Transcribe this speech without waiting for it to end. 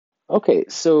Okay,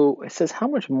 so it says how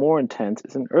much more intense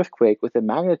is an earthquake with a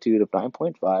magnitude of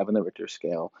 9.5 on the Richter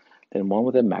scale than one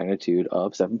with a magnitude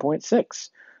of 7.6?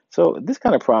 So this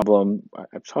kind of problem,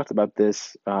 I've talked about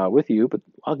this with you, but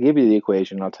I'll give you the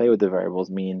equation. I'll tell you what the variables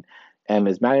mean. M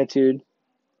is magnitude,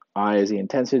 I is the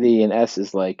intensity, and S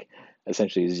is like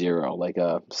essentially zero, like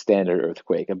a standard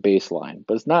earthquake, a baseline.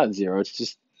 But it's not zero, it's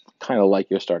just kind of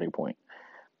like your starting point.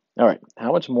 All right,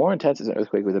 how much more intense is an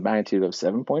earthquake with a magnitude of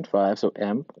 7.5, so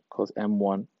M equals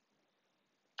M1,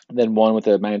 than one with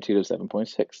a magnitude of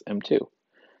 7.6, M2?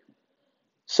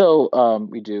 So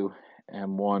we do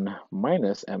M1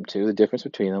 minus M2, the difference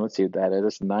between them, let's see what that is.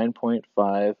 It's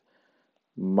 9.5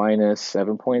 minus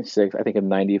 7.6, I think of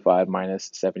 95 minus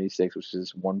 76, which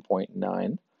is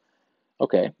 1.9.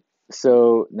 Okay,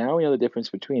 so now we know the difference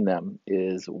between them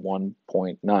is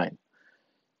 1.9.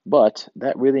 But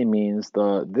that really means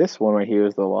this one right here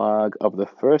is the log of the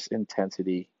first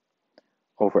intensity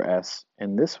over S,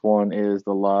 and this one is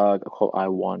the log called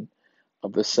I1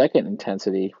 of the second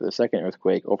intensity for the second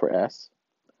earthquake over S,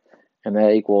 and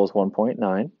that equals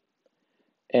 1.9.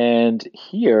 And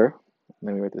here,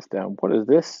 let me write this down. What is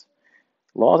this?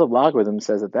 Laws of logarithms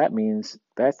says that means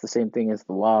that's the same thing as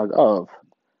the log of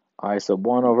I sub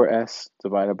 1 over S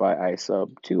divided by I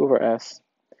sub 2 over S.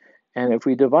 And if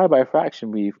we divide by a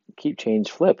fraction, we keep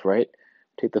change flipped, right?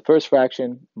 Take the first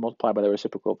fraction, multiply by the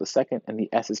reciprocal of the second, and the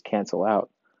s's cancel out.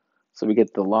 So we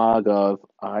get the log of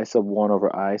I sub 1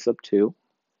 over I sub 2,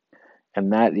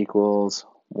 and that equals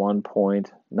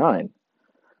 1.9.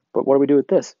 But what do we do with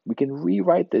this? We can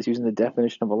rewrite this using the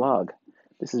definition of a log.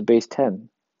 This is base 10.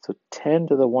 So 10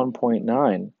 to the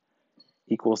 1.9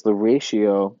 equals the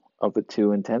ratio of the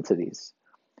two intensities.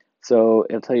 So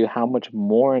it'll tell you how much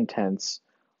more intense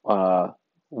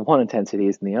one intensity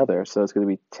is than the other. So it's going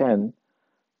to be 10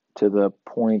 to the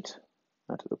point,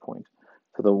 not to the point,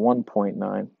 to the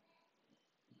 1.9,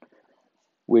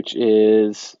 which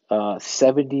is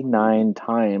 79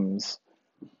 times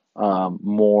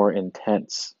more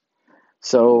intense.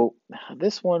 So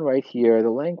this one right here,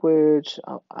 the language,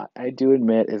 I do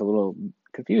admit, is a little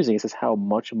confusing. It says how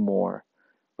much more,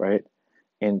 right?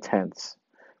 Intense.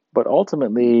 But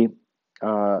ultimately,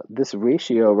 this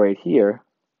ratio right here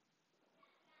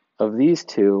of these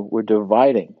two, we're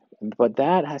dividing. But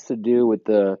that has to do with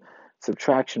the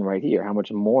subtraction right here, how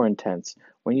much more intense.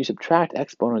 When you subtract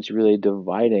exponents, you're really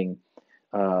dividing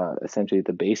essentially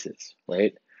the bases,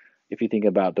 right? If you think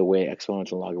about the way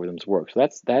exponential logarithms work. So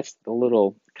that's the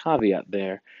little caveat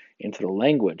there into the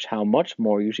language, how much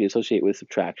more usually associate with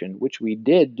subtraction, which we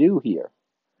did do here.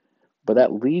 But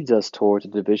that leads us towards a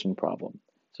division problem.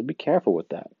 So be careful with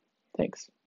that. Thanks.